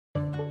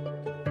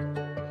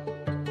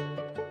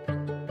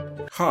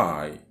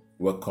Hi,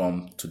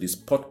 welcome to this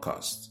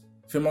podcast,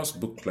 Famous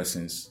Book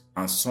Lessons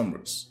and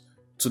Summaries.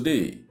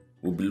 Today,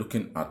 we'll be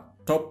looking at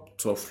top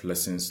 12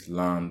 lessons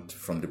learned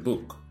from the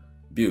book,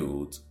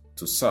 Built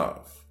to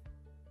Serve.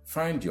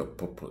 Find your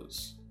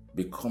purpose.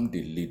 Become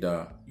the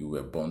leader you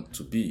were born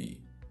to be.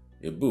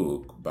 A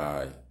book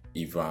by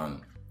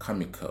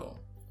Carmichael.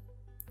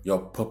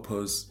 Your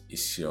purpose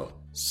is your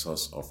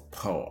source of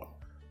power.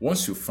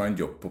 Once you find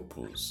your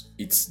purpose,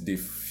 it's the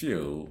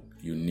fuel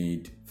you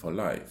need for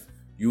life.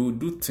 You will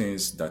do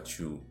things that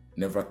you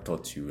never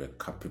thought you were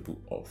capable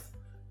of.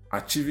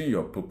 Achieving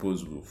your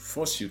purpose will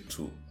force you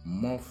to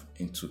morph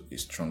into a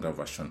stronger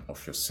version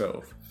of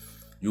yourself.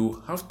 You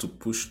will have to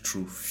push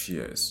through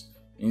fears,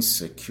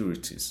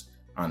 insecurities,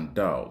 and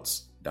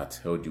doubts that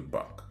held you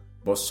back.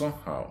 But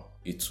somehow,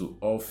 it will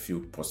all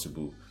feel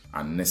possible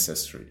and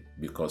necessary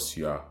because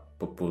you are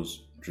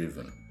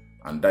purpose-driven.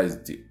 And that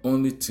is the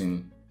only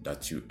thing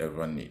that you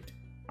ever need.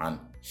 And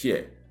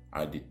here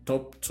are the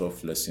top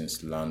 12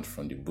 lessons learned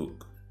from the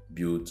book,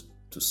 Built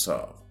to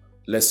Serve.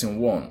 Lesson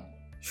 1.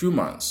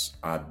 Humans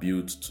are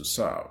built to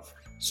serve.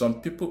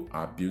 Some people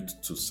are built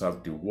to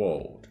serve the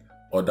world.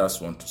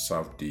 Others want to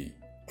serve the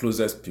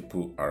closest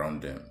people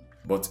around them.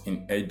 But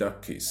in either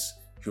case,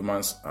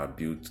 humans are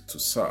built to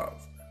serve.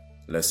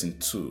 Lesson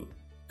 2.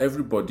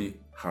 Everybody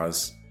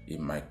has a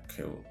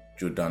Michael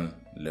Jordan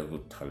level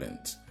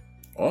talent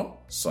or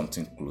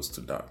something close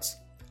to that.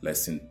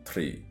 Lesson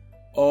 3.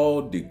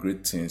 All the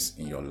great things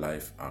in your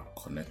life are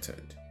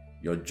connected.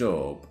 Your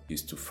job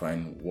is to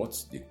find what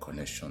the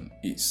connection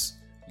is.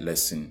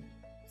 Lesson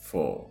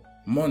 4.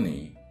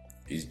 Money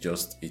is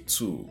just a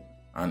tool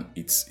and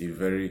it's a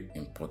very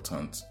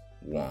important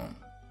one.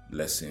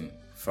 Lesson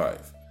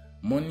 5.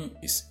 Money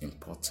is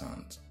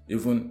important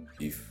even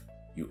if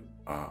you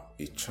are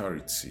a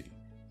charity.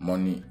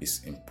 Money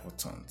is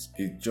important.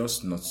 It's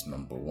just not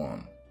number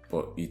one,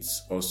 but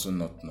it's also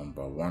not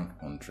number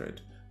 100.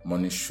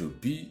 Money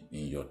should be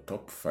in your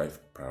top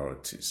 5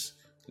 priorities.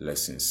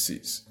 Lesson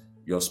 6.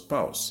 Your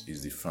spouse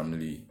is the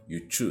family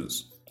you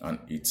choose, and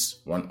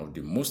it's one of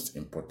the most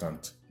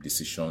important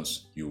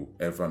decisions you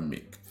ever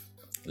make.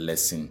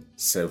 Lesson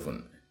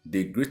 7.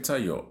 The greater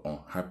your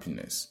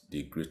unhappiness,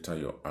 the greater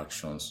your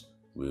actions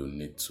will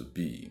need to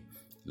be.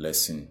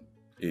 Lesson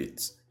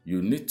 8.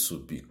 You need to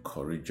be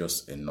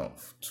courageous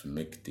enough to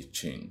make the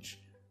change.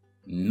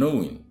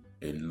 Knowing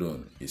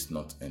alone is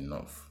not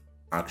enough.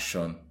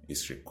 Action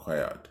is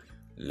required.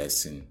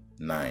 Lesson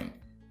 9.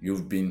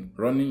 You've been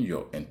running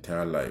your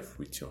entire life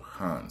with your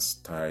hands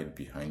tied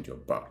behind your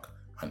back,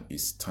 and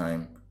it's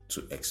time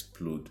to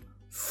explode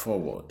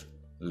forward.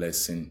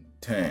 Lesson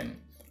 10.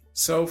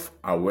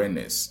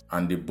 Self-awareness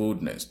and the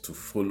boldness to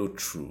follow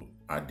through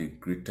are the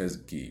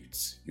greatest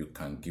gifts you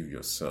can give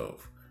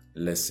yourself.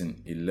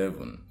 Lesson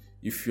 11.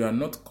 If you are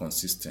not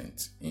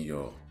consistent in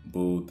your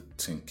bold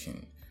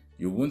thinking,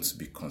 you won't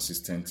be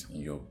consistent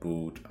in your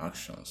bold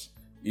actions.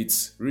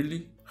 It's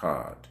really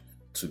hard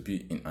to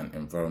be in an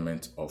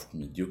environment of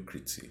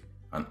mediocrity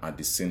and at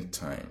the same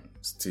time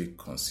stay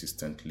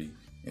consistently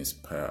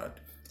inspired.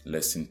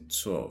 Lesson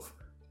 12.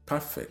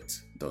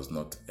 Perfect does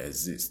not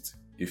exist.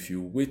 If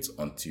you wait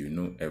until you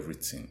know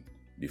everything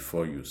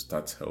before you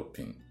start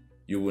helping,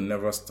 you will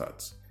never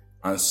start.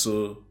 And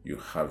so you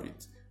have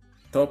it.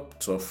 Top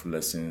 12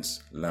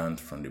 lessons learned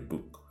from the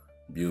book,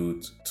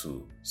 Built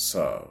to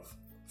Serve.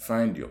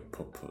 Find your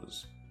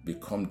purpose.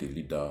 Become the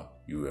leader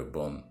you were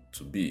born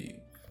to be.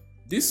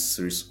 This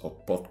series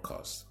of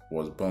podcasts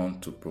was born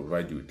to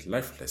provide you with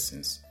life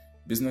lessons,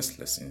 business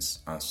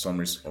lessons, and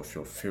summaries of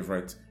your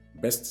favorite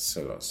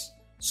bestsellers.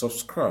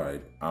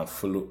 Subscribe and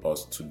follow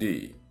us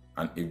today.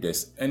 And if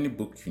there's any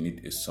book you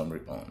need a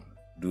summary on,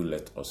 do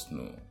let us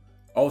know.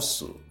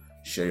 Also,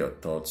 share your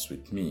thoughts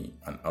with me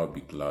and I'll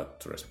be glad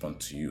to respond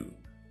to you.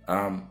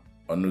 I'm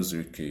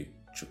Onuzurike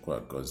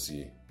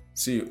Chukwagozie.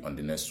 See you on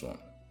the next one.